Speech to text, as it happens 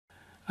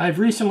I've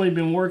recently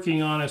been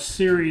working on a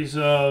series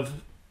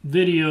of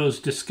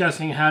videos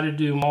discussing how to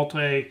do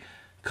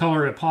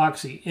multi-color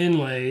epoxy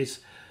inlays,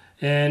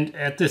 and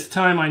at this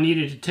time I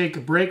needed to take a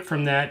break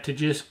from that to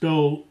just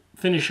go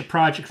finish a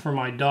project for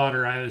my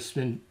daughter.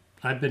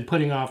 I've been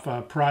putting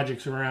off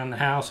projects around the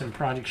house and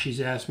projects she's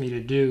asked me to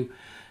do,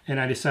 and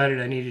I decided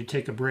I needed to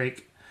take a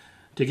break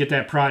to get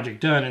that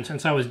project done. And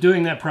since I was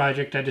doing that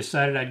project, I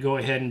decided I'd go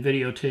ahead and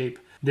videotape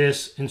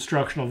this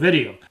instructional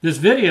video. This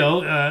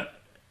video,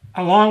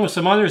 along with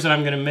some others that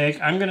I'm going to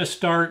make, I'm going to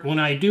start when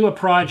I do a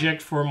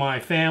project for my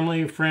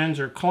family,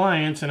 friends, or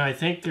clients, and I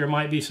think there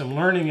might be some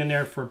learning in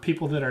there for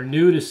people that are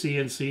new to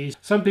CNCs.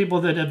 Some people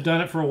that have done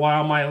it for a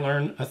while might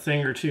learn a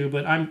thing or two,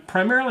 but I'm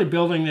primarily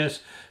building this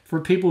for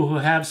people who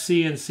have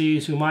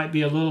CNCs who might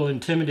be a little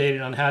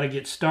intimidated on how to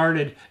get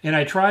started. And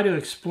I try to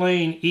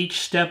explain each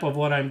step of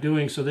what I'm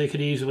doing so they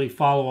could easily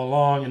follow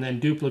along and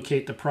then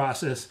duplicate the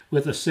process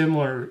with a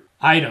similar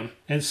item.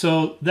 And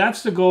so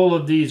that's the goal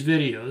of these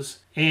videos.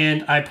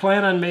 And I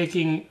plan on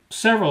making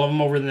several of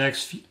them over the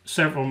next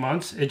several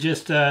months. It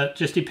just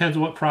depends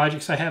on what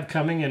projects I have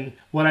coming and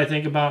what I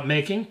think about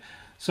making.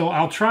 So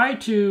I'll try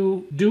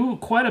to do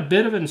quite a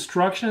bit of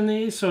instruction in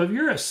these. So if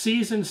you're a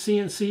seasoned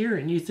CNCer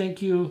and you think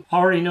you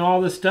already know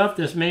all this stuff,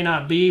 this may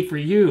not be for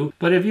you.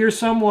 But if you're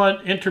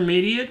somewhat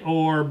intermediate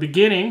or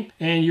beginning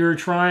and you're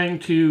trying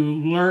to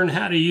learn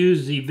how to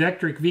use the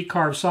Vectric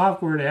vCarve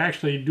software to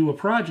actually do a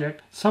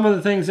project, some of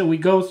the things that we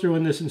go through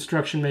in this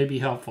instruction may be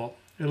helpful.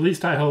 At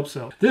least I hope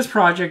so. This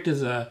project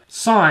is a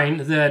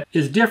sign that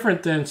is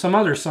different than some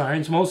other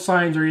signs. Most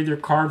signs are either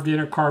carved in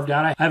or carved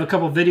out. I have a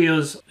couple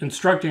videos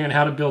instructing on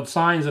how to build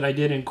signs that I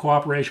did in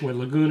cooperation with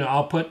Laguna.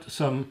 I'll put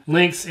some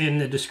links in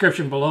the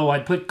description below.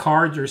 I'd put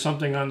cards or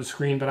something on the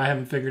screen, but I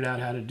haven't figured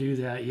out how to do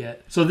that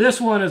yet. So this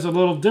one is a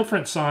little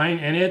different sign,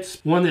 and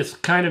it's one that's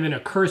kind of in a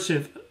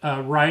cursive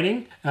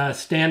writing,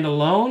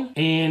 standalone,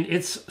 and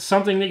it's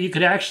something that you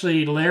could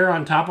actually layer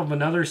on top of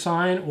another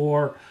sign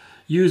or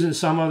use in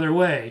some other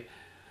way.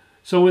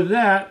 So with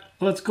that,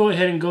 let's go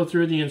ahead and go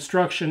through the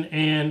instruction,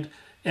 and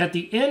at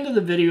the end of the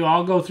video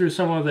I'll go through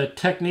some of the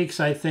techniques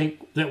I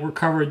think that were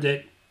covered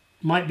that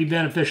might be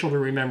beneficial to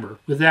remember.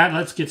 With that,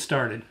 let's get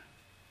started.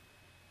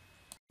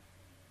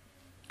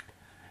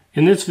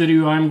 In this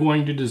video I'm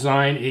going to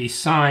design a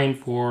sign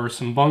for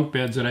some bunk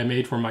beds that I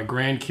made for my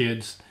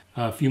grandkids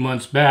a few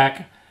months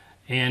back,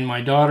 and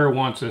my daughter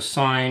wants a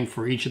sign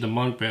for each of the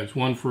bunk beds,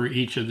 one for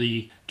each of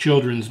the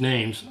children's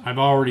names. I've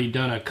already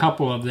done a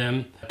couple of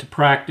them to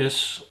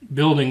practice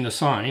building the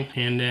sign,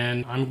 and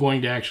then I'm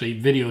going to actually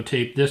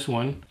videotape this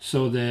one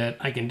so that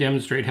I can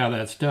demonstrate how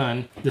that's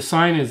done. The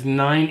sign is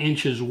 9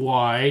 inches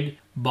wide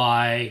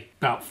by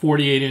about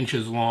 48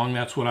 inches long.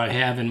 That's what I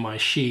have in my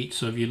sheet.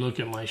 So if you look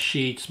at my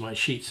sheets, my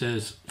sheet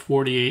says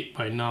 48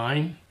 by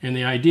 9. And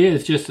the idea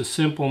is just a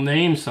simple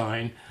name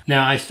sign.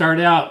 Now I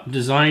started out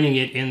designing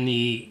it in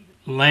the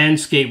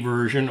landscape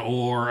version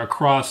or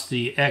across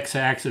the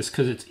x-axis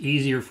because it's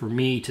easier for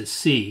me to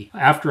see.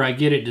 After I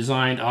get it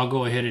designed, I'll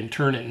go ahead and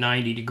turn it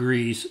 90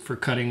 degrees for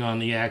cutting on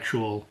the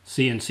actual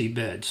CNC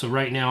bed. So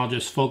right now I'll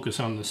just focus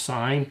on the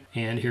sign,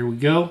 and here we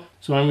go.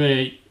 So I'm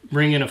going to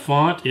bring in a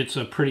font. It's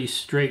a pretty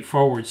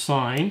straightforward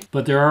sign,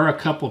 but there are a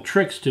couple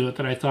tricks to it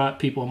that I thought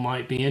people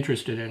might be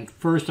interested in.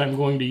 First, I'm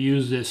going to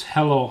use this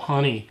Hello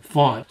Honey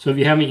font. So if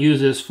you haven't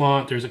used this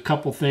font, there's a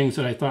couple things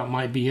that I thought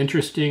might be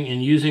interesting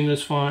in using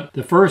this font.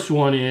 The first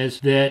one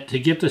is that to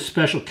get the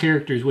special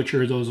characters, which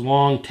are those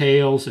long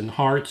tails and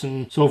hearts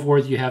and so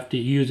forth, you have to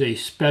use a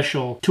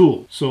special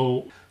tool.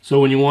 So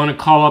when you want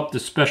to call up the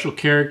special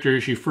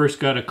characters, you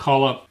first got to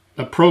call up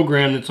a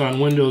program that's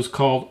on Windows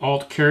called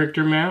Alt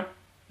Character Map.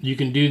 You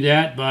can do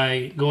that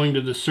by going to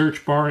the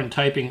search bar and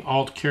typing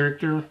Alt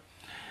Character.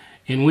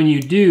 And when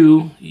you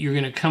do, you're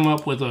going to come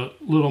up with a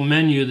little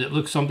menu that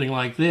looks something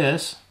like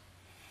this.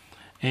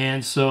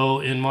 And so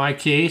in my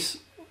case,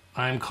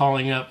 I'm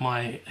calling up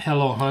my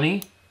Hello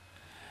Honey.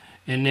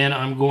 And then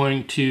I'm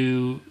going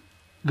to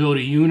go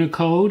to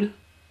Unicode.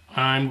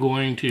 I'm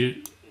going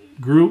to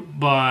group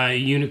by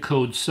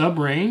Unicode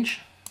subrange.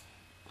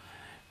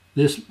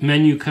 This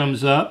menu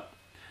comes up,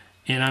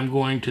 and I'm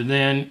going to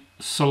then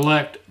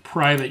select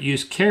private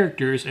use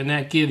characters, and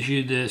that gives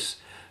you this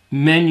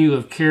menu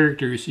of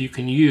characters you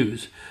can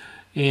use.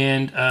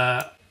 And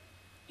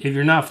if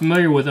you're not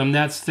familiar with them,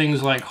 that's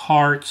things like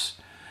hearts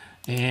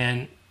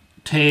and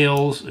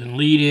tails and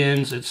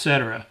lead-ins,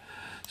 etc.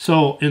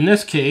 So in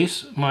this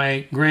case,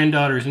 my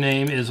granddaughter's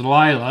name is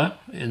Lila,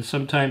 and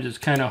sometimes it's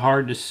kind of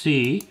hard to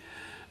see,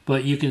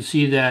 but you can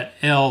see that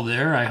L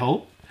there, I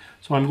hope.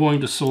 So I'm going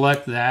to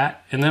select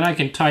that, and then I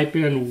can type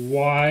in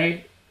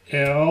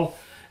YL.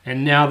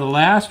 And now the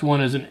last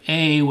one is an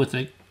A with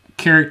a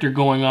character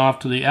going off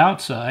to the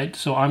outside.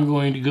 So I'm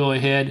going to go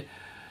ahead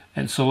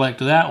and select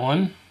that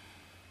one.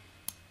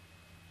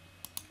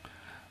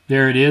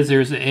 There it is.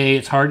 There's the A.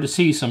 It's hard to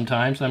see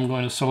sometimes. I'm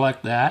going to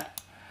select that.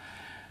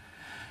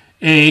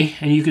 A,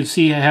 and you can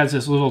see it has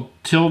this little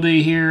tilde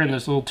here, and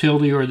this little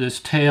tilde or this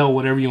tail,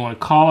 whatever you want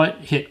to call it.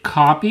 Hit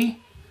copy,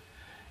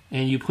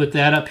 and you put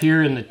that up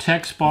here in the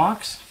text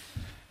box.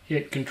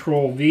 Hit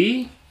Control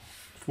V.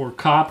 for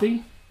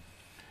copy.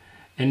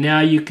 And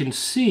now you can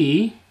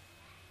see,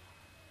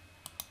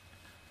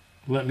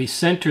 let me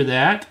center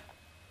that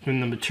in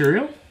the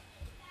material.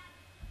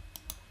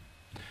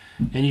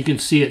 And you can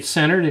see it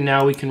centered, and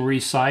now we can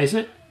resize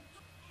it.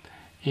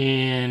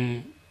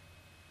 And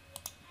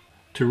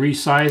to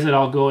resize it,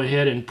 I'll go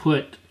ahead and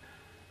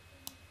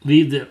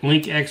leave the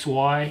link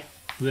XY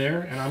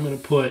there, and I'm going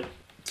to put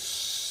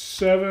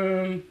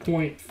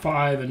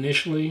 7.5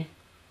 initially,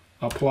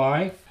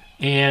 apply.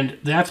 And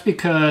that's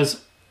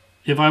because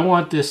if I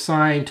want this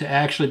sign to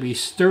actually be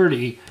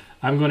sturdy,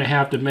 I'm going to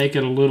have to make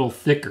it a little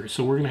thicker.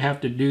 So we're going to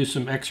have to do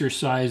some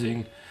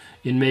exercising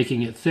in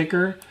making it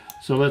thicker.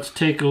 So let's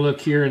take a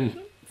look here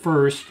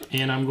first,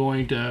 and I'm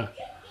going to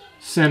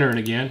center it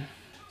again.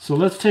 So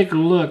let's take a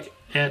look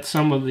at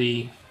some of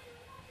the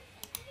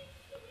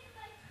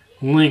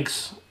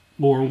lengths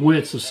or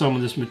widths of some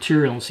of this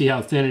material and see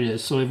how thin it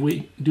is. So if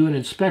we do an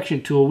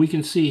inspection tool, we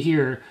can see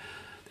here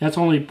that's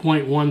only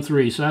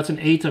 0.13, so that's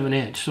 1/8 of an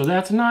inch. So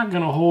that's not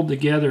going to hold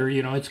together,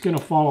 you know, it's going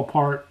to fall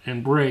apart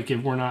and break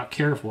if we're not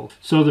careful.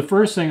 So the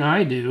first thing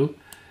I do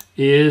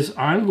is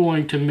I'm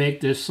going to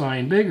make this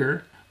sign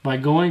bigger by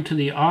going to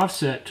the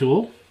offset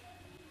tool,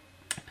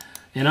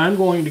 and I'm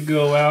going to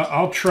go out,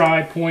 I'll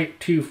try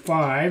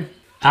 0.25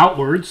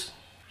 outwards,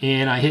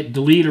 and I hit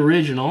delete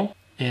original,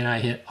 and I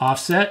hit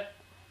offset,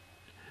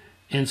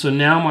 and so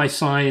now my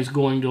sign is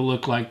going to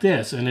look like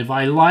this. And if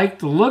I like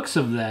the looks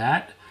of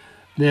that,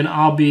 then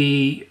I'll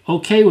be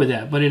okay with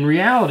that. But in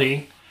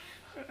reality,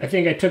 I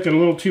think I took it a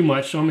little too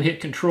much, so I'm going to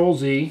hit Control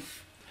Z,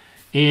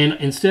 and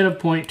instead of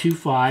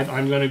 0.25,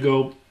 I'm going to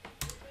go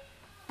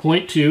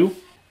 0.2,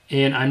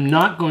 and I'm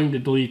not going to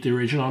delete the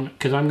original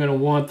because I'm going to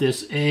want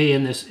this A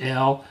and this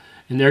L,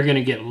 and they're going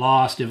to get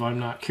lost if I'm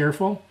not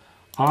careful.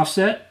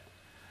 Offset.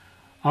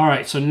 All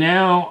right, so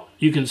now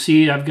you can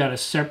see I've got a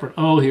separate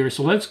O here.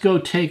 So let's go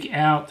take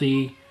out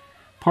the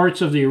parts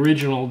of the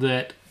original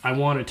that I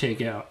want to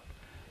take out.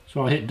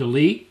 So I'll hit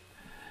delete,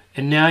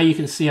 and now you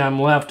can see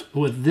I'm left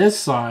with this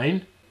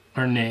sign,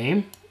 or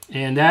name,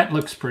 and that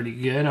looks pretty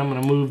good. I'm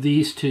going to move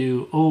these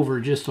two over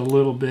just a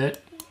little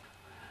bit.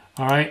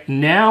 All right,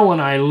 now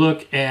when I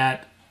look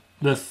at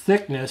the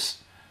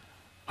thickness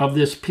of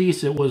this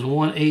piece, it was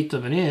 1/8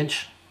 of an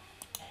inch.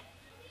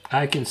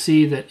 I can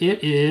see that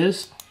it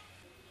is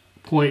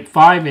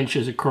 0.5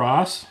 inches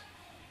across,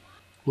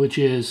 which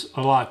is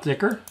a lot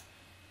thicker.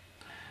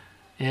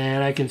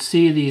 And I can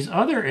see these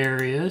other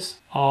areas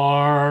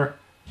are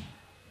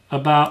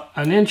about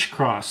 1 inch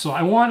across. So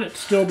I want it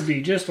still to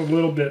be just a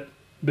little bit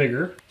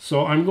bigger.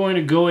 So I'm going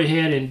to go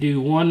ahead and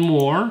do one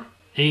more.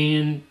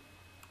 And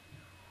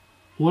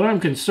what I'm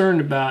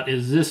concerned about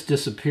is this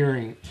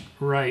disappearing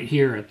right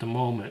here at the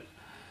moment.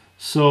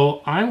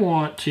 So I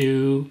want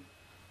to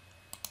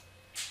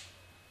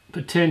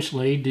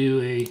potentially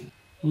do a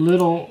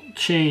little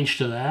change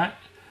to that.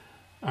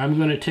 I'm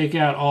going to take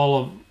out all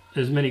of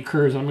as many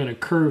curves. I'm going to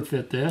curve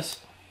fit this.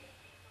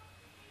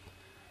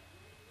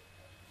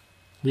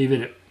 Leave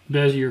it at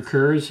Bezier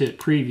curves, hit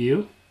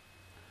preview,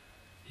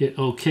 hit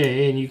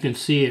OK, and you can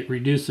see it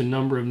reduced the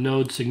number of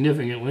nodes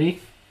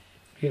significantly.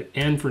 Hit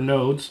N for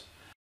nodes.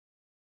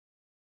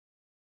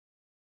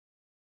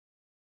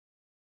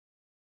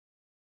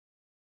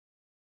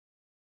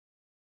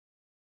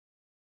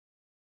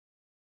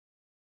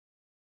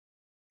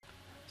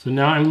 So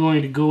now I'm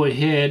going to go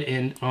ahead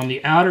and on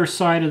the outer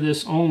side of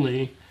this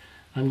only,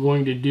 I'm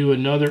going to do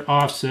another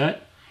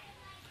offset.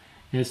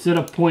 And instead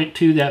of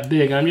 0.2 that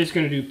big, I'm just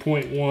going to do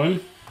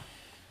 0.1.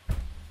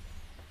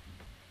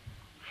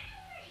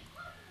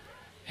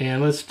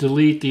 And let's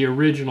delete the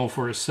original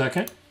for a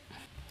second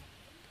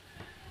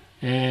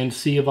and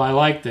see if I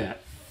like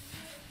that.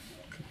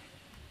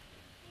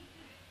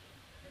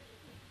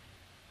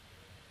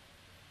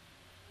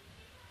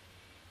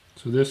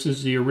 So this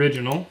is the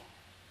original.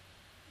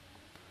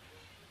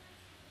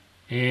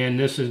 And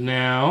this is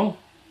now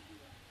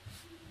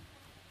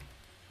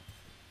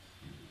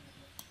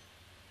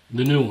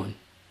the new one.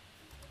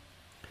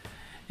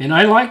 And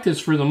I like this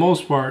for the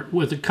most part,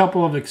 with a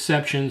couple of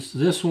exceptions.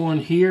 This one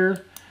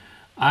here,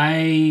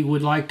 I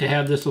would like to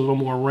have this a little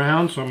more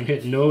round, so I'm going to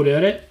hit Node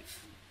Edit.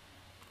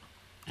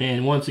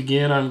 And once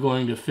again, I'm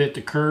going to fit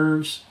the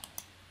curves.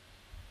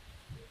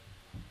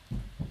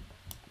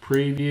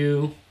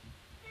 Preview.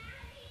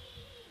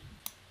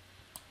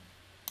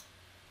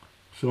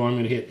 So I'm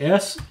going to hit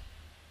S,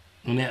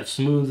 and that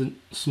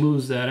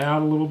smooths that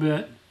out a little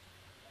bit.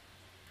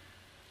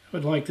 I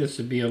would like this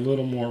to be a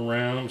little more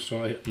round,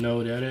 so I hit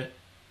Node Edit,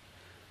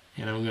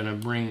 and I'm going to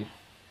bring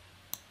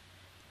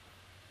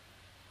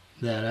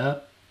that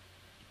up.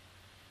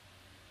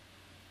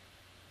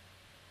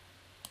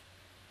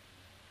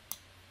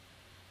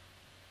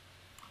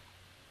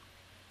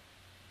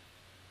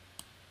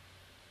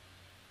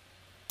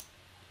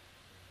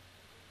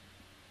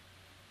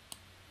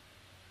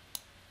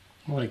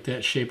 I like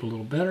that shape a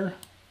little better,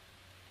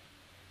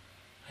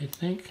 I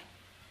think.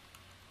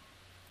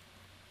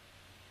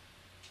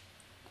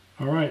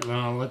 All right,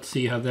 well, let's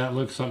see how that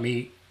looks. I'm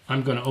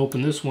going to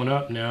open this one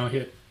up now,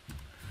 hit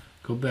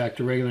Go back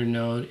to regular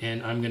node,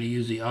 and I'm going to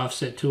use the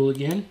offset tool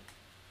again.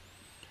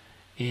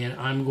 And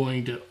I'm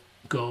going to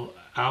go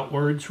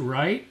outwards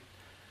right,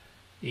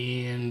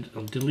 and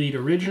I'll delete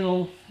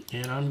original,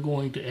 and I'm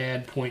going to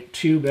add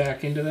 0.2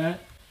 back into that.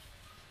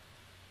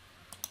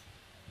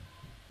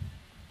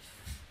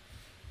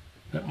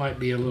 That might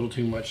be a little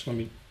too much. Let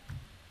me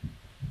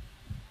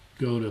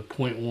go to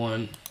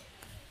 0.1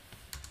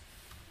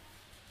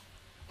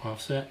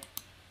 offset.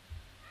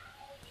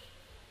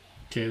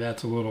 Okay,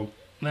 that's a little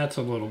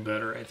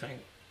better, I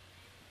think.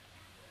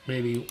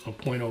 Maybe a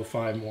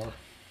 0.05 more.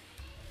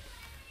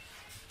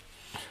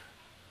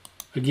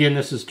 Again,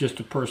 this is just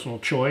a personal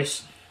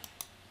choice.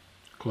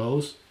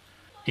 Close.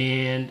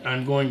 And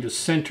I'm going to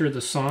center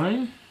the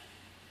sign.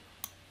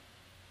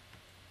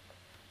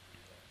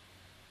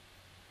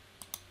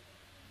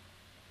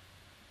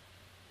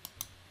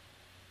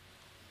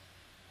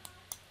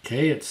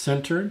 Okay, it's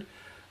centered.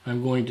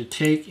 I'm going to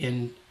take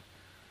and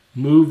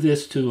move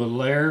this to a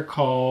layer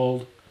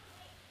called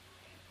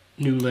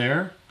New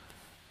Layer.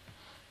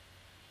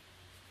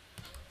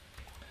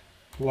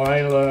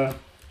 Lila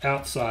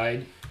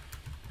Outside.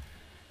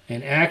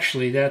 And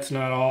actually, that's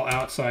not all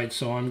outside,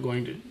 so I'm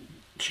going to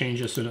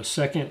change this in a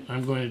second.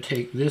 I'm going to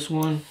take this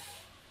one,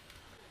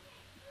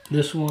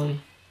 this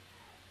one,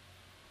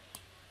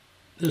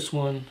 this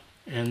one,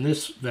 and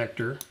this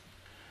vector,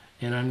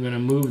 and I'm going to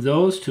move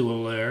those to a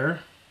layer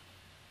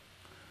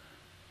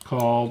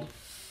called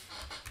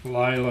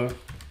Lila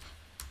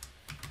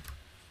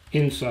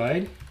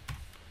Inside,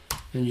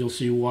 and you'll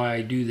see why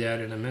I do that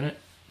in a minute.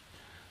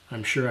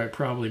 I'm sure I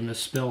probably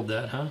misspelled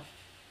that, huh?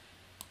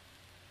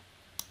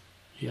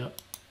 Yep.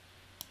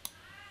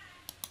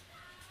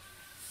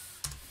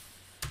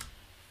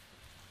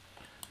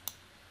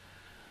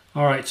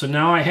 All right, so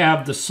now I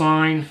have the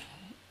sign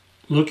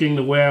looking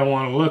the way I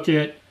want to look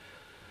it.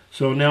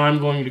 So now I'm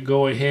going to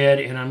go ahead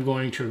and I'm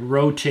going to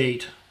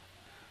rotate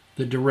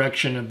the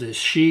direction of this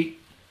sheet.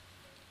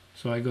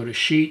 So I go to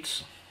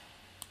Sheets,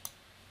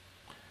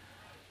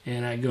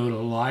 and I go to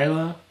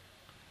Lila,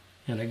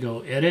 and I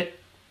go Edit,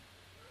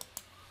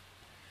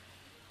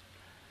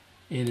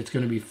 and it's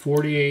going to be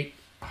 48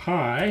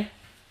 high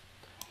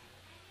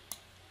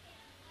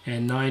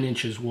and 9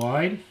 inches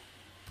wide.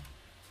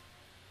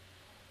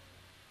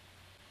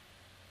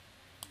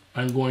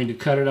 I'm going to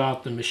cut it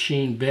off the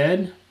machine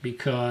bed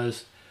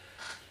because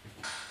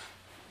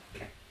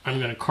I'm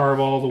going to carve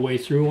all the way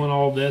through on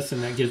all this,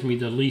 and that gives me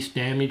the least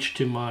damage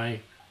to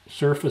my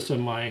surface of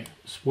my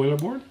spoiler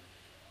board.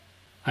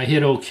 I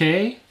hit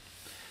OK,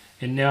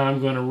 and now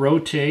I'm going to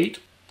rotate,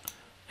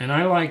 and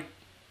I like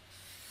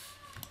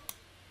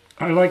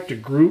to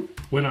group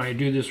when I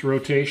do this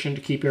rotation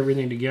to keep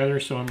everything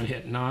together, so I'm going to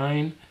hit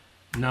 9,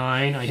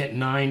 9, I hit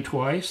 9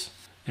 twice,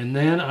 and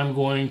then I'm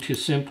going to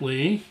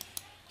simply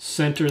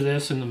center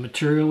this in the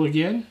material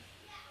again.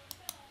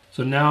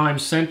 So now I'm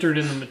centered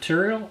in the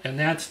material, and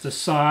that's the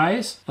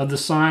size of the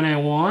sign I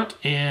want,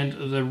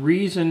 and the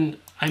reason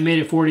I made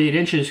it 48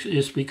 inches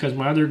is because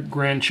my other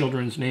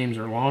grandchildren's names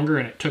are longer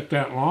and it took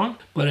that long.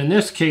 But in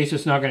this case,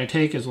 it's not going to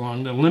take as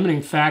long. The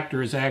limiting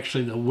factor is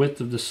actually the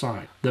width of the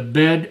sign. The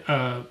bed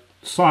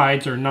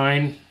sides are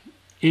 9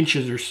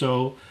 inches or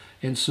so,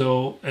 and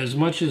so as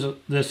much as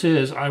this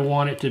is, I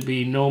want it to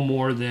be no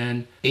more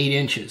than 8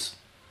 inches.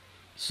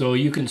 So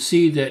you can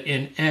see that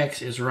in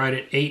X is right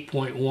at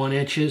 8.1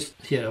 inches.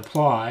 Hit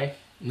apply,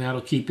 and that'll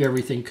keep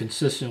everything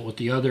consistent with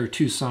the other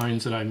two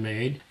signs that I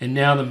made. And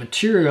now the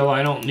material,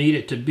 I don't need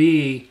it to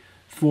be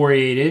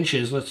 48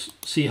 inches. Let's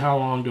see how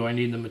long do I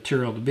need the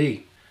material to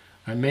be.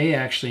 I may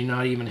actually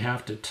not even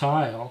have to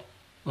tile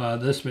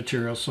this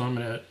material, so I'm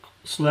going to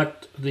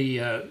select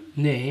the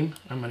name.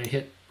 I'm going to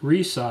hit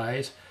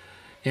resize,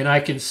 and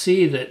I can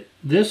see that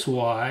this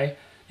Y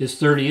is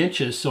 30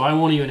 inches, so I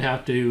won't even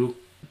have to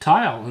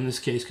tile in this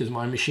case because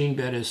my machine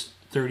bed is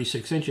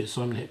 36 inches.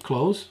 So I'm going to hit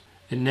close,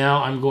 and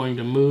now I'm going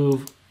to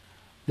move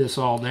this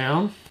all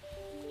down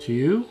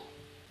to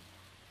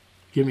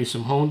give me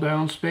some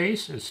homebound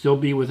space and still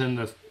be within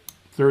the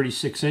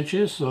 36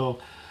 inches. So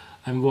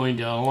I'm going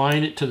to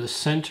align it to the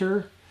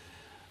center,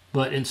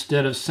 but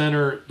instead of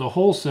center the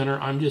whole center,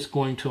 I'm just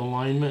going to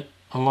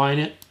align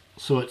it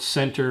so it's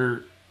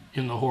centered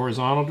in the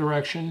horizontal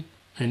direction.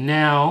 And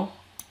now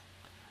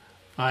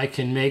I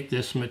can make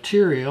this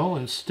material,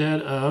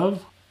 instead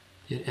of,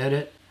 hit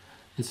edit,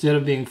 instead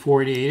of being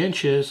 48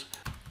 inches,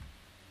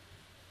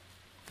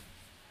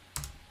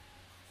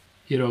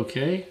 hit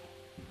OK.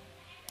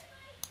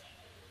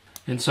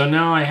 And so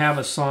now I have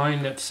a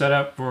sign that's set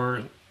up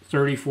for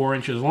 34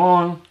 inches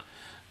long,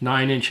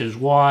 9 inches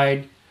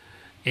wide.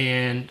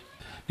 And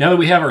now that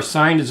we have our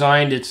sign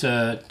designed, it's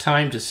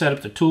time to set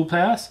up the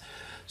toolpath.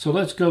 So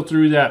let's go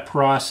through that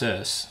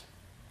process.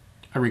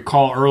 I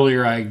recall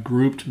earlier I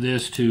grouped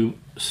this to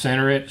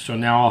center it, so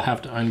now I'll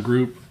have to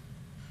ungroup,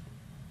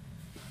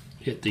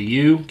 hit the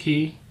U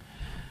key,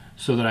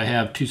 so that I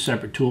have two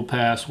separate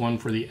toolpaths, one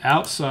for the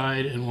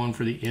outside and one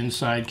for the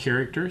inside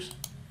characters.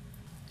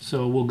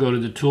 So we'll go to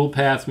the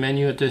toolpath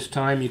menu at this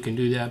time. You can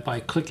do that by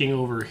clicking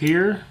over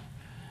here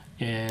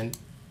and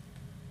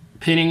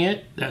pinning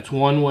it. That's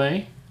one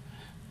way.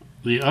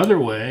 The other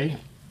way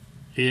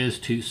is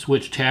to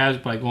switch tabs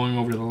by going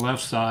over to the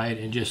left side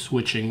and just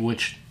switching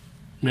which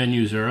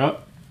menus are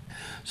up.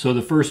 So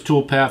the first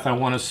toolpath I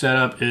want to set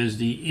up is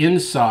the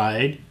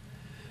inside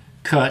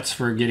cuts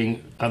for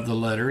getting of the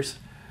letters.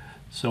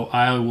 So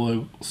I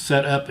will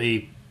set up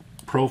a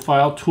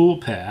profile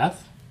toolpath.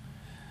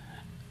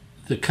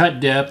 The cut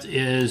depth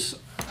is,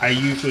 I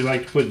usually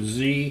like to put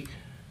Z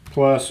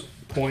plus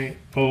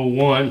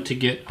 0.01 to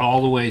get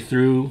all the way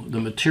through the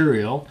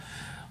material.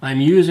 I'm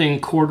using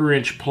 1/4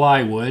 inch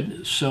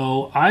plywood,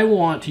 so I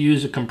want to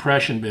use a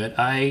compression bit.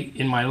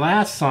 In my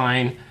last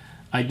sign,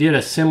 I did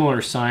a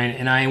similar sign,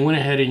 and I went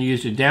ahead and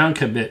used a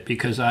downcut bit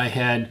because I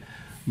had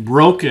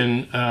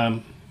broken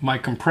my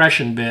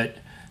compression bit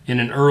in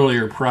an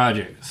earlier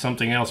project,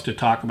 something else to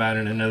talk about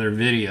in another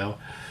video.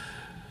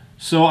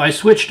 So I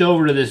switched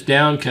over to this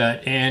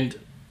downcut, and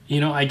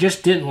I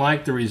just didn't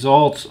like the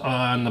results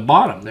on the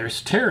bottom.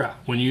 There's tear.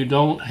 When you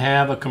don't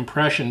have a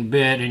compression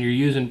bit and you're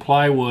using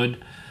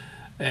plywood,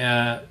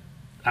 I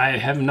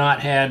have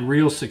not had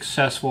real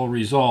successful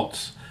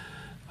results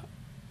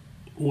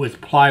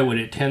with plywood.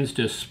 It tends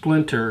to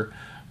splinter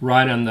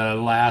right on the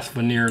last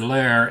veneer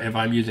layer if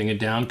I'm using a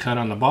down cut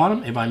on the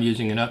bottom, if I'm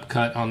using an up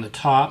cut on the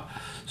top.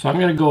 So I'm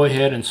going to go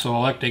ahead and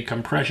select a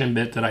compression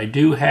bit that I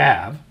do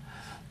have.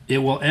 It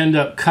will end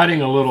up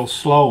cutting a little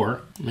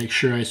slower. Make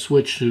sure I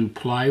switch to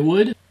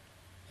plywood.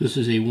 This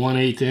is a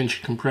 1/8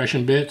 inch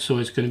compression bit, so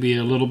it's going to be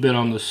a little bit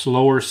on the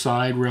slower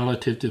side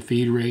relative to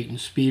feed rate and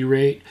speed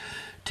rate.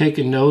 Take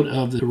a note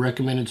of the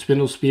recommended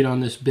spindle speed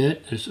on this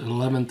bit. It's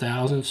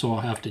 11,000, so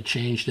I'll have to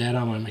change that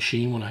on my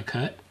machine when I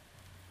cut.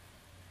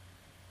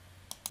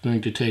 It's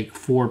going to take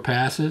 4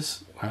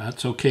 passes.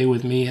 That's okay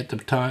with me at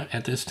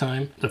this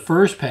time. The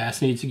first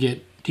pass needs to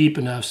get deep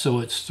enough so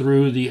it's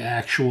through the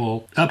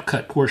actual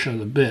upcut portion of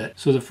the bit.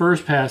 So the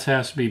first pass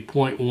has to be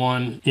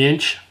 0.1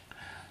 inch.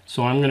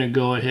 So I'm going to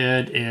go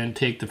ahead and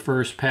take the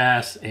first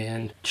pass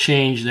and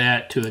change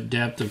that to a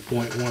depth of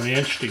 0.1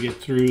 inch to get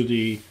through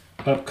the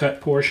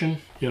upcut portion.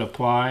 Hit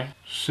apply,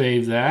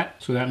 save that.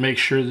 So that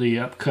makes sure the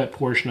upcut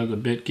portion of the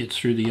bit gets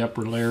through the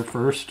upper layer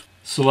first.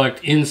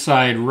 Select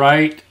inside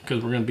right,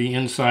 because we're going to be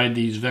inside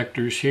these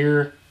vectors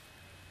here.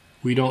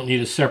 We don't need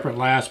a separate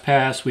last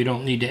pass. We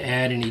don't need to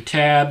add any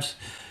tabs.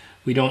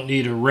 We don't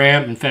need a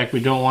ramp. In fact,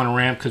 we don't want a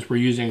ramp because we're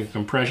using a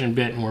compression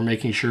bit and we're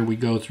making sure we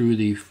go through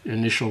the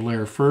initial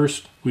layer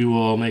first. We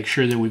will make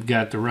sure that we've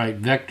got the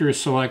right vectors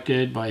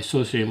selected by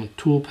associating with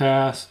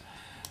toolpaths.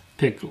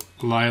 Pick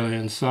Lila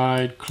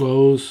inside,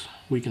 close.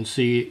 We can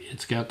see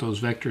it's got those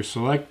vectors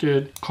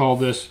selected. Call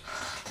this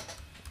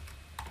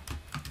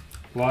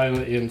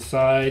Lila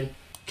inside,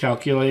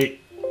 calculate.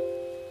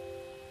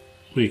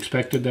 We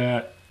expected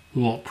that.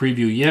 We won't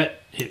preview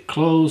yet. Hit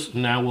close.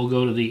 Now we'll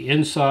go to the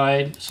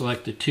inside,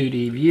 select the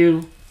 2D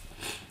view.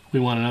 We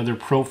want another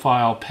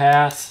profile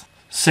pass.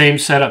 Same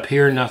setup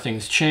here,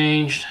 nothing's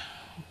changed.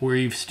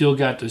 We've still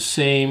got the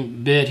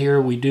same bit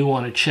here. We do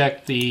want to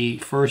check the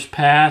first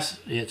pass.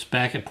 It's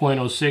back at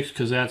 0.06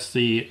 because that's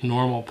the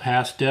normal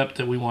pass depth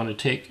that we want to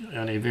take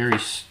in a very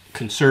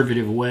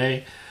conservative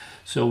way.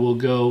 So we'll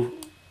go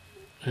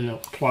and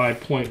apply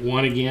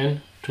 0.1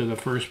 again to the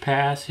first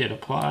pass. Hit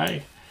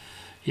apply.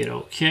 Hit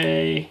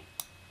OK.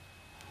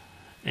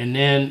 And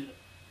then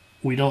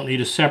we don't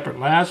need a separate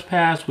last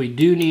pass. We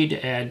do need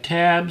to add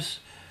tabs.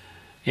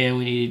 And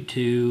we need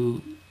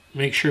to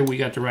make sure we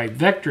got the right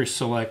vector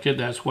selected.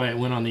 That's why it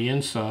went on the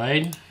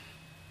inside.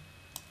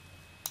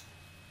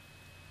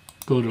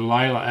 Go to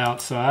Lila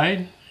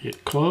outside,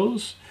 hit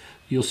close.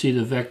 You'll see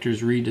the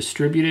vectors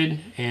redistributed,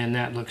 and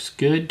that looks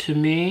good to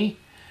me.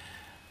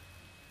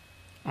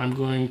 I'm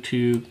going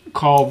to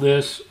call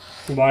this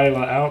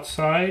Lila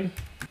outside.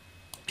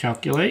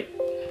 Calculate,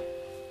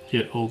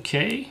 hit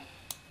OK.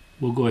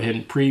 We'll go ahead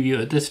and preview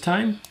it this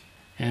time,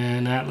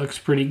 and that looks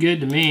pretty good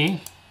to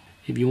me.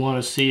 If you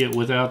want to see it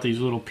without these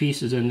little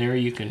pieces in there,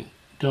 you can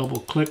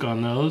double click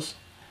on those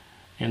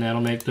and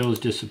that'll make those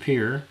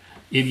disappear.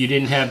 If you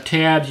didn't have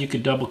tabs, you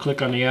could double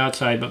click on the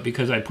outside, but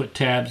because I put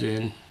tabs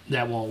in,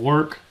 that won't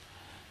work.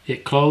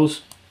 Hit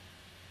close.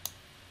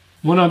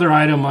 One other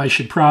item I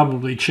should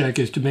probably check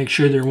is to make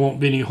sure there won't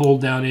be any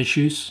hold down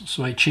issues.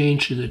 So I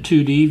change to the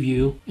 2D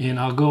view, and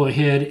I'll go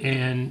ahead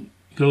and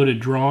go to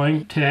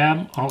Drawing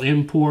tab. I'll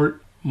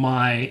import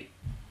my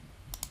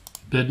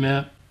bed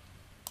map.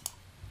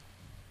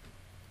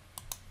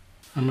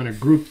 I'm going to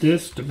group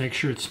this to make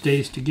sure it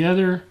stays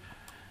together.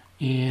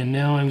 And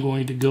now I'm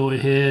going to go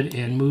ahead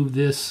and move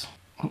this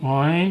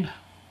line.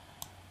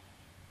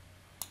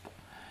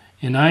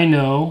 And I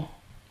know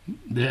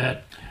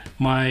that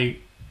my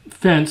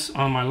fence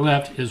on my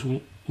left is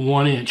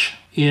 1 inch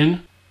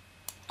in.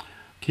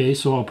 Okay,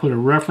 so I'll put a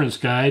reference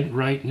guide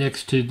right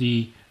next to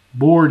the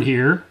board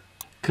here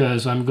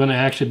because I'm going to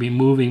actually be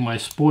moving my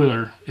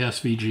spoiler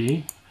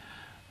SVG.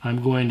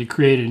 I'm going to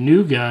create a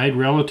new guide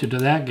relative to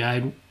that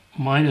guide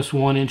minus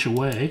 1 inch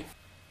away.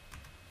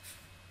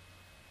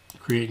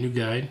 Create new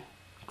guide,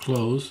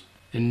 close.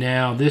 And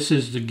now this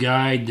is the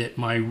guide that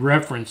my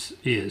reference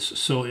is.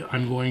 So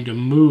I'm going to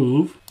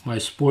move my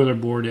spoiler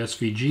board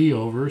SVG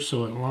over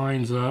so it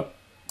lines up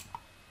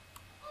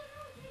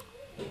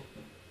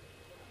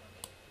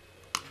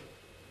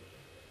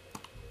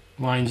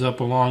lines up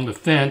along the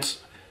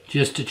fence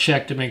just to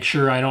check to make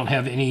sure I don't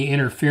have any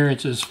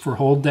interferences for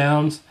hold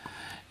downs.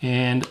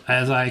 And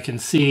as I can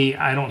see,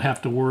 I don't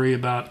have to worry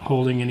about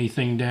holding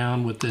anything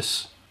down with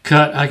this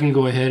cut. I can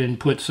go ahead and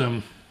put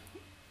some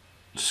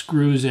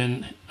screws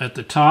in at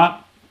the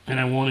top, and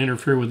I won't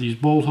interfere with these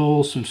bolt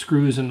holes. Some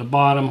screws in the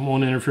bottom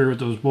won't interfere with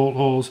those bolt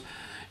holes.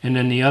 And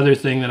then the other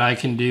thing that I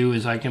can do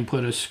is I can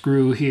put a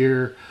screw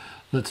here.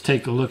 Let's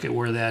take a look at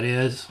where that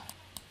is.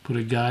 Put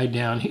a guide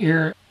down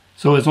here.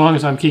 So as long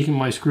as I'm keeping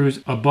my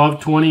screws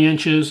above 20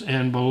 inches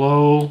and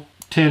below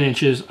 10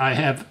 inches, I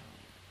have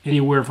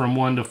anywhere from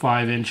 1 to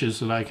 5 inches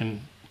that I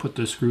can put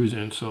the screws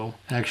in. So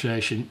actually I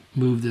should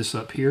move this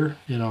up here,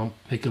 and I'll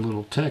make a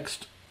little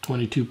text,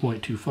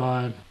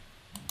 22.25.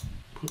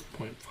 Put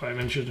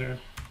 0.5 inches there,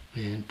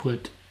 and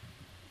put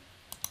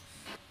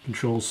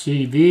Control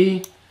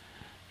CV,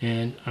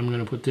 and I'm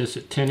going to put this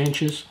at 10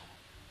 inches.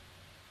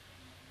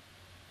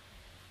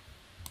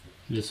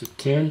 This at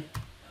 10.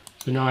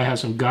 So now I have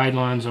some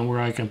guidelines on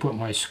where I can put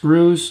my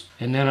screws,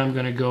 and then I'm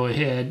going to go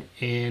ahead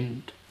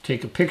and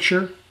take a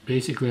picture.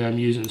 Basically I'm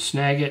using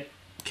Snagit,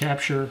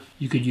 Capture.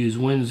 You could use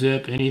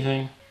WinZip,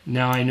 anything.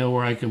 Now I know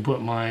where I can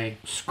put my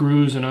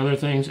screws and other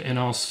things, and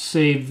I'll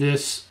save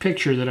this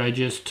picture that I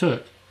just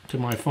took to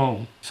my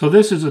phone. So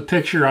this is a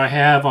picture I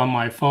have on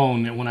my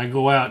phone that when I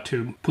go out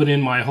to put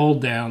in my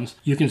hold downs,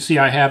 you can see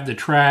I have the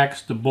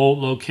tracks, the bolt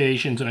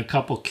locations, and a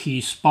couple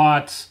key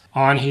spots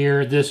on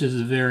here. This is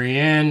the very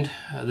end.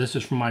 This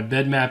is from my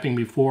bed mapping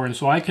before, and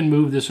so I can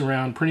move this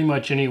around pretty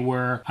much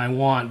anywhere I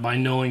want by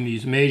knowing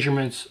these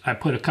measurements. I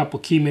put a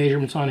couple key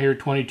measurements on here,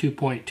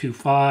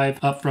 22.25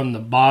 up from the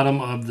bottom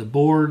of the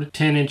board,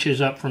 10 inches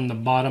up from the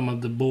bottom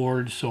of the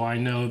board, so I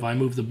know if I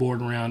move the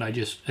board around, I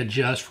just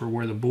adjust for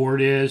where the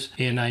board is.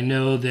 And I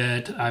know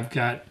that I've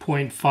got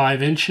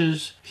 0.5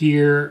 inches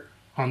here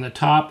on the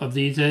top of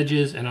these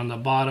edges and on the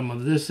bottom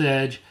of this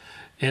edge.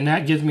 And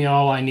that gives me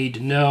all I need to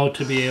know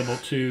to be able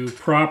to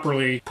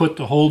properly put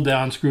the hold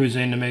down screws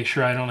in to make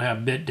sure I don't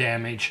have bit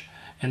damage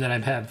and that I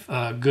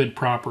have good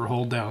proper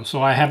hold down.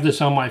 So I have this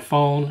on my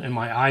phone and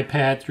my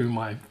iPad through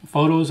my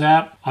Photos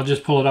app. I'll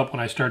just pull it up when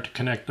I start to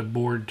connect the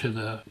board to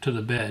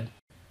the bed.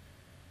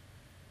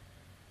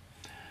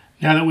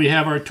 Now that we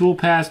have our tool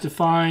paths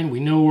defined, we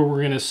know where we're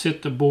going to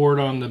sit the board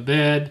on the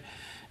bed.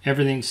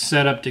 Everything's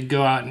set up to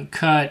go out and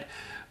cut.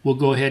 We'll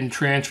go ahead and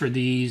transfer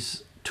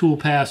these tool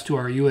paths to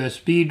our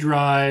USB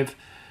drive,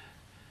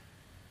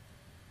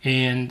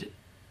 and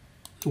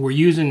we're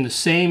using the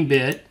same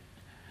bit.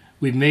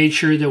 We've made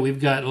sure that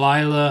we've got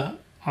Lila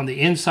on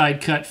the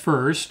inside cut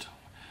first,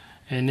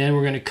 and then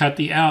we're going to cut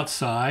the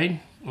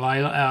outside,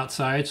 Lila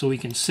outside, so we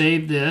can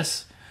save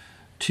this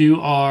to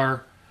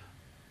our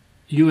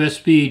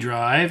USB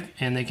drive,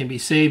 and they can be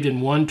saved in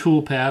one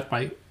tool path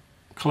by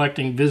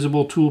collecting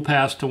visible tool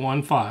paths to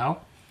one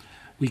file.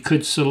 We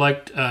could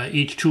select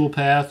each tool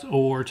path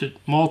or to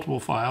multiple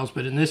files,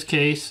 but in this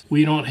case,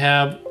 we don't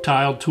have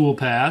tiled tool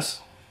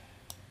paths.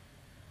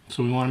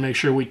 So we want to make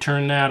sure we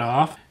turn that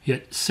off.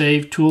 Hit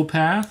Save Tool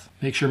Path.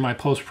 Make sure my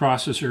post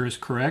processor is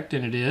correct,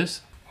 and it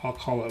is. I'll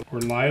call it for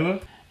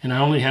Lila. And I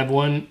only have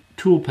one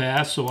tool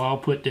path, so I'll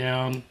put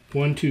down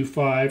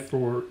 125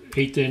 for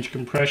 1/8 inch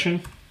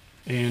compression.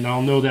 And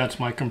I'll know that's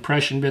my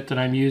compression bit that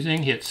I'm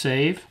using. Hit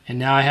Save. And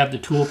now I have the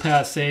tool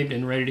path saved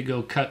and ready to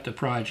go cut the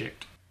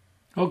project.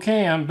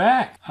 Okay, I'm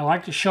back. I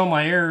like to show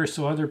my errors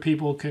so other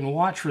people can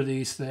watch for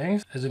these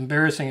things, as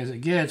embarrassing as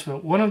it gets.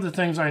 But one of the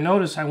things I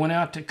noticed, I went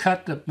out to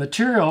cut the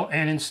material,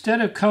 and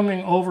instead of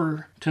coming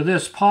over to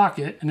this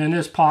pocket, and then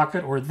this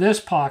pocket, or this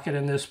pocket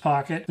and this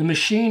pocket, the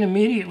machine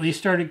immediately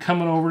started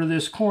coming over to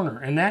this corner.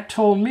 And that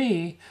told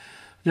me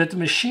that the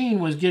machine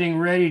was getting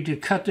ready to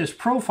cut this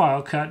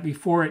profile cut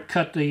before it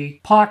cut the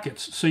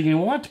pockets. So you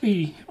want to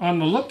be on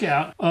the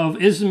lookout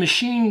of, is the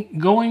machine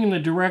going in the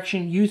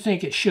direction you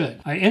think it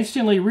should? I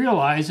instantly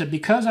realized that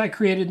because I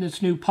created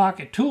this new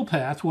pocket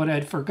toolpath, what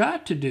I'd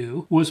forgot to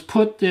do was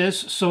put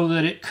this so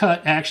that it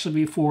cut actually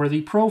before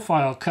the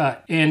profile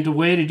cut. And the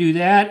way to do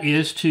that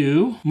is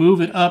to move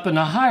it up in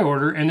a high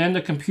order, and then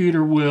the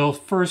computer will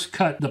first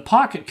cut the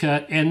pocket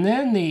cut and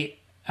then the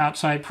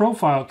outside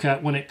profile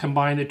cut when it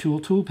combined the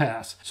tool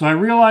paths. So I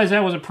realized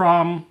that was a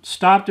problem,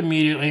 stopped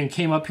immediately, and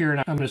came up here,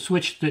 and I'm going to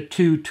switch the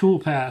two tool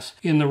paths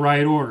in the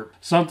right order.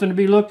 Something to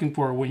be looking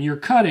for when you're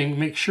cutting.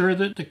 Make sure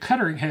that the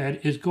cutting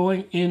head is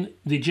going in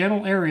the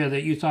general area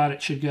that you thought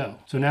it should go.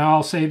 So now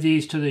I'll save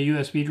these to the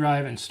USB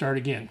drive and start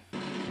again.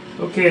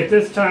 Okay, at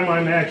this time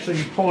I'm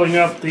actually pulling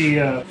up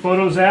the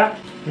Photos app,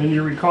 and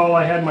you recall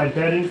I had my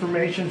bed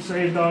information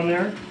saved on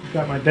there.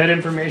 Got my bed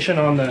information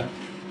on the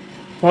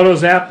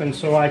Photos app, and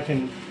so I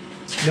can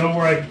know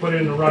where I can put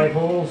in the right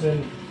holes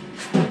and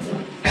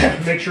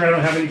make sure I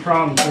don't have any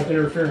problems with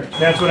interference.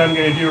 That's what I'm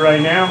going to do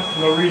right now.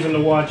 No reason to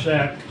watch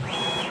that.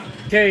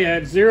 Okay,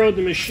 I've zeroed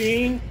the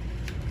machine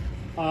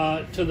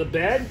to the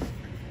bed.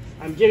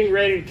 I'm getting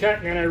ready to cut,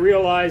 and then I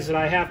realize that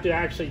I have to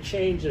actually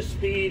change the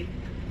speed,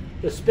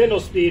 the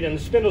spindle speed, and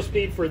the spindle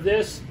speed for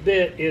this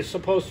bit is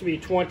supposed to be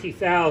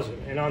 20,000,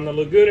 and on the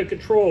Laguna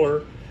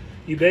controller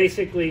you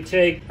basically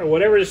take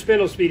whatever the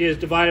spindle speed is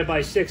divided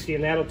by 60,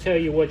 and that'll tell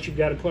you what you've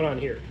got to put on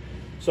here.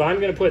 So I'm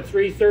going to put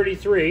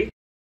 333.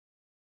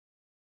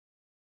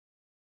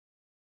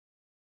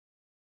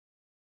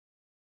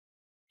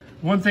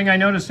 One thing I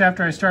noticed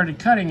after I started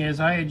cutting is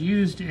I had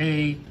used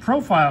a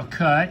profile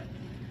cut,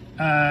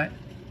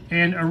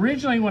 and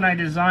originally when I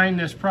designed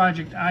this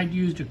project I'd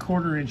used a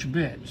 1/4 inch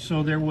bit,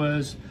 so there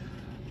was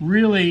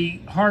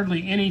really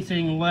hardly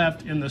anything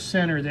left in the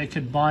center that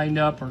could bind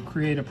up or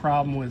create a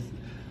problem with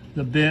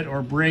the bit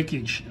or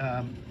breakage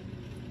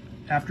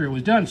after it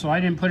was done, so I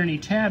didn't put any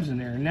tabs in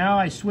there. Now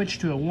I switched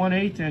to a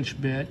 1/8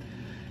 inch bit,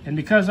 and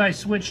because I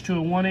switched to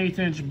a 1/8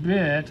 inch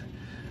bit,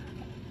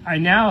 I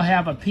now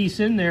have a piece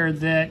in there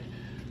that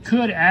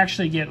could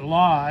actually get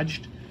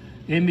lodged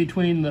in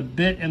between the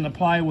bit and the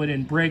plywood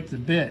and break the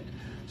bit.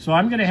 So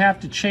I'm going to have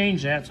to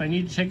change that, so I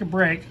need to take a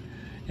break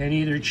and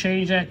either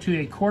change that to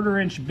a 1/4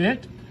 inch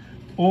bit,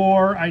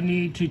 or I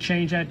need to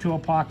change that to a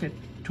pocket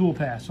tool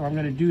path. So I'm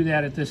going to do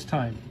that at this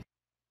time.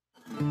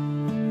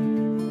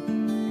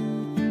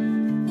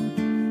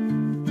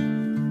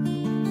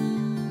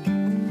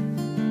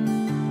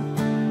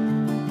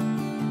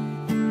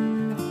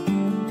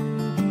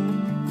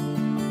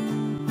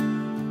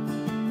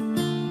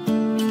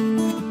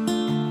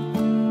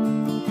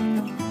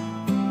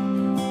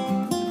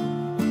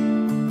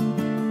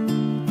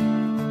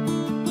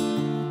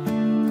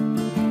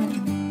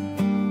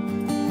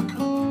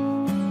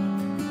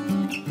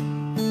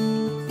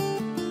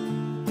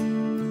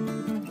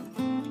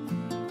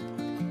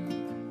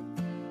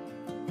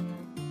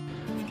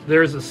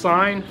 There's a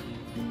sign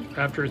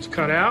after it's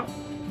cut out.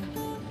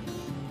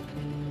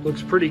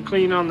 Looks pretty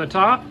clean on the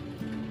top.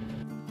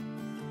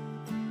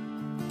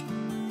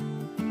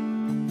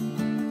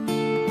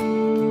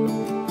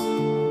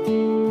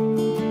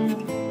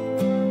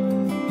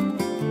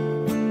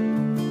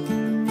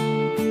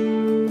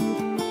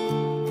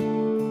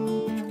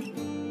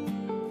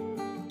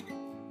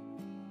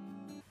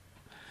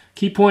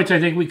 Key points I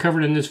think we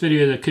covered in this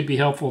video that could be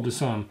helpful to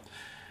some.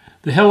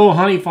 The Hello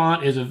Honey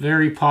font is a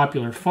very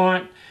popular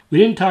font. We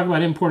didn't talk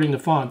about importing the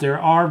font. There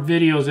are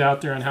videos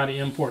out there on how to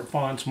import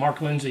fonts. Mark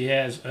Lindsay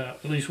has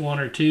at least 1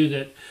 or 2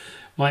 that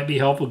might be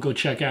helpful. Go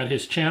check out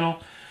his channel.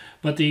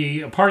 But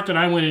the part that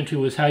I went into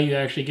was how you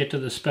actually get to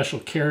the special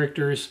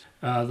characters,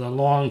 the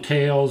long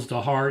tails,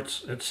 the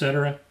hearts,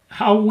 etc.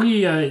 How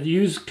we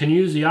can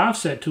use the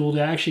offset tool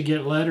to actually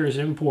get letters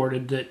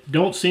imported that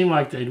don't seem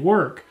like they'd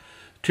work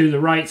to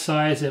the right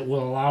size that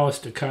will allow us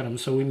to cut them.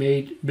 So we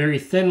made very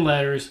thin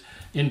letters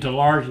into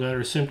large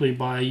letters simply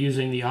by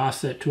using the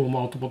offset tool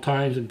multiple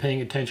times and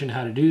paying attention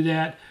how to do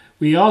that.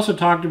 We also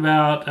talked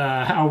about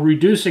how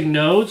reducing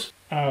nodes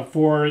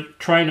for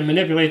trying to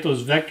manipulate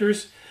those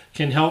vectors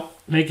can help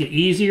make it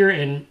easier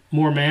and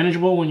more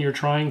manageable when you're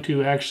trying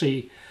to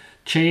actually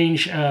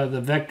change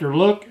the vector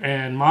look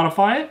and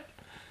modify it.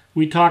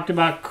 We talked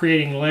about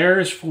creating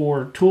layers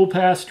for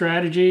toolpath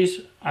strategies.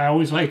 I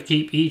always like to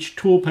keep each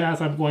toolpath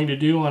I'm going to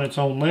do on its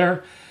own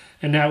layer,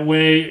 and that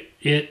way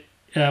it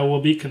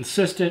will be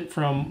consistent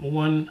from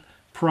one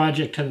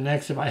project to the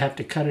next if I have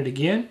to cut it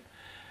again.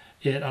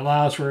 It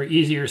allows for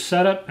easier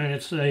setup, and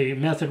it's a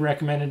method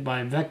recommended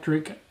by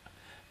Vectric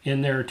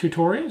in their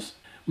tutorials.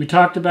 We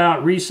talked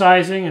about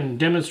resizing and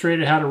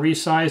demonstrated how to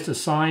resize the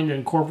sign to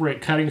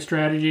incorporate cutting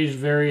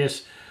strategies,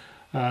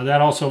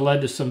 that also led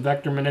to some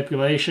vector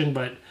manipulation,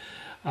 but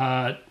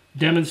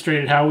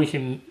demonstrated how we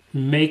can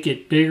make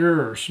it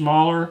bigger or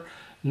smaller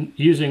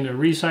using the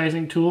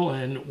resizing tool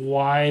and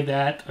why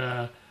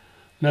that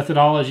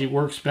methodology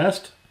works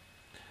best.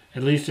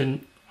 At least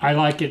I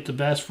like it the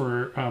best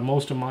for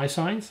most of my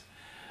signs.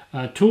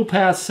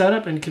 Toolpath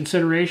setup and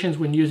considerations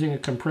when using a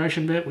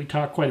compression bit. We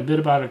talked quite a bit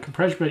about a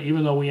compression bit,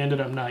 even though we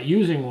ended up not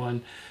using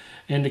one.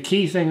 And the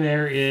key thing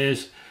there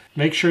is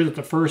make sure that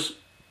the first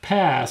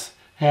pass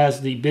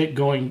has the bit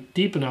going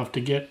deep enough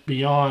to get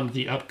beyond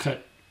the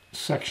upcut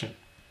section.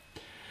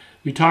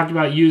 We talked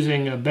about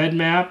using a bed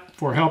map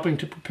for helping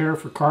to prepare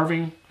for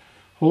carving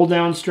hold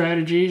down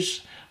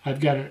strategies. I've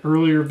got an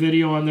earlier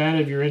video on that.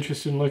 If you're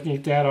interested in looking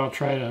at that, I'll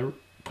try to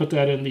put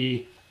that in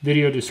the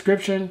video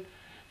description.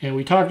 And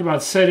we talked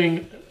about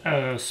setting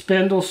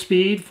spindle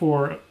speed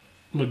for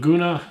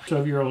Laguna.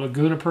 So if you're a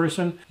Laguna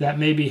person, that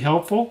may be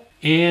helpful.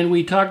 And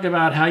we talked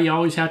about how you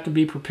always have to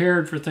be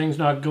prepared for things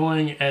not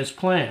going as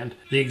planned.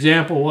 The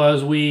example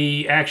was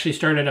we actually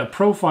started a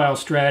profile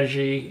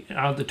strategy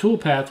on the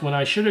toolpath when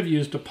I should have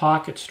used a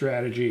pocket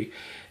strategy.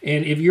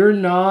 And if you're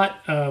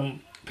not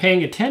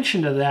paying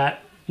attention to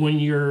that when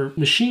your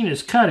machine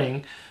is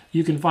cutting,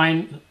 you can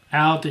find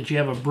out that you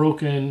have a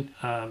broken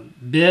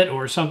bit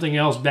or something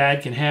else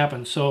bad can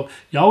happen. So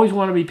you always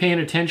want to be paying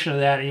attention to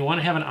that, and you want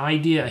to have an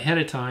idea ahead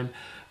of time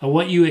of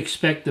what you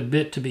expect the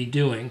bit to be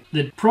doing.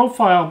 The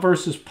profile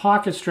versus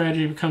pocket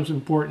strategy becomes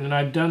important, and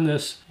I've done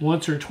this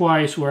once or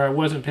twice where I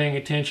wasn't paying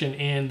attention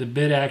and the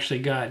bit actually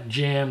got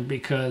jammed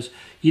because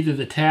either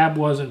the tab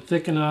wasn't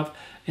thick enough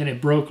and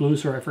it broke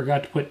loose, or I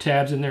forgot to put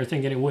tabs in there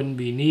thinking it wouldn't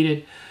be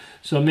needed.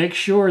 So make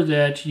sure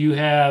that you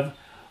have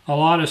a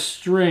lot of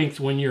strength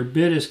when your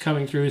bit is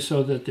coming through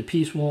so that the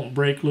piece won't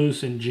break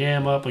loose and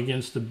jam up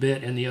against the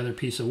bit and the other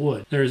piece of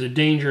wood. There's a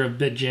danger of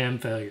bit jam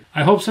failure.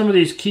 I hope some of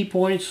these key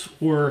points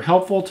were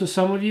helpful to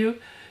some of you.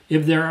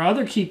 If there are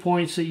other key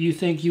points that you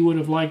think you would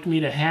have liked me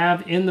to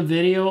have in the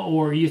video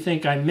or you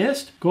think I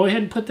missed, go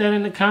ahead and put that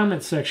in the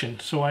comments section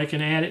so I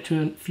can add it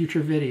to a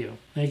future video.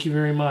 Thank you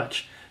very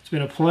much. It's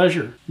been a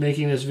pleasure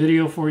making this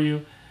video for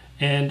you,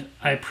 and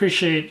I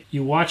appreciate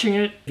you watching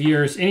it. If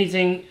there's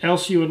anything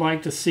else you would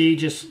like to see,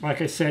 just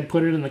like I said,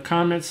 put it in the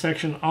comments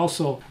section.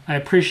 Also, I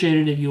appreciate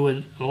it if you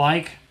would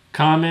like,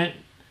 comment,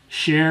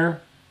 share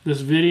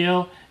this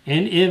video,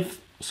 and if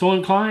so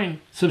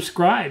inclined,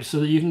 subscribe so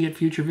that you can get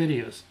future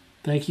videos.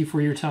 Thank you for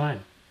your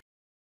time.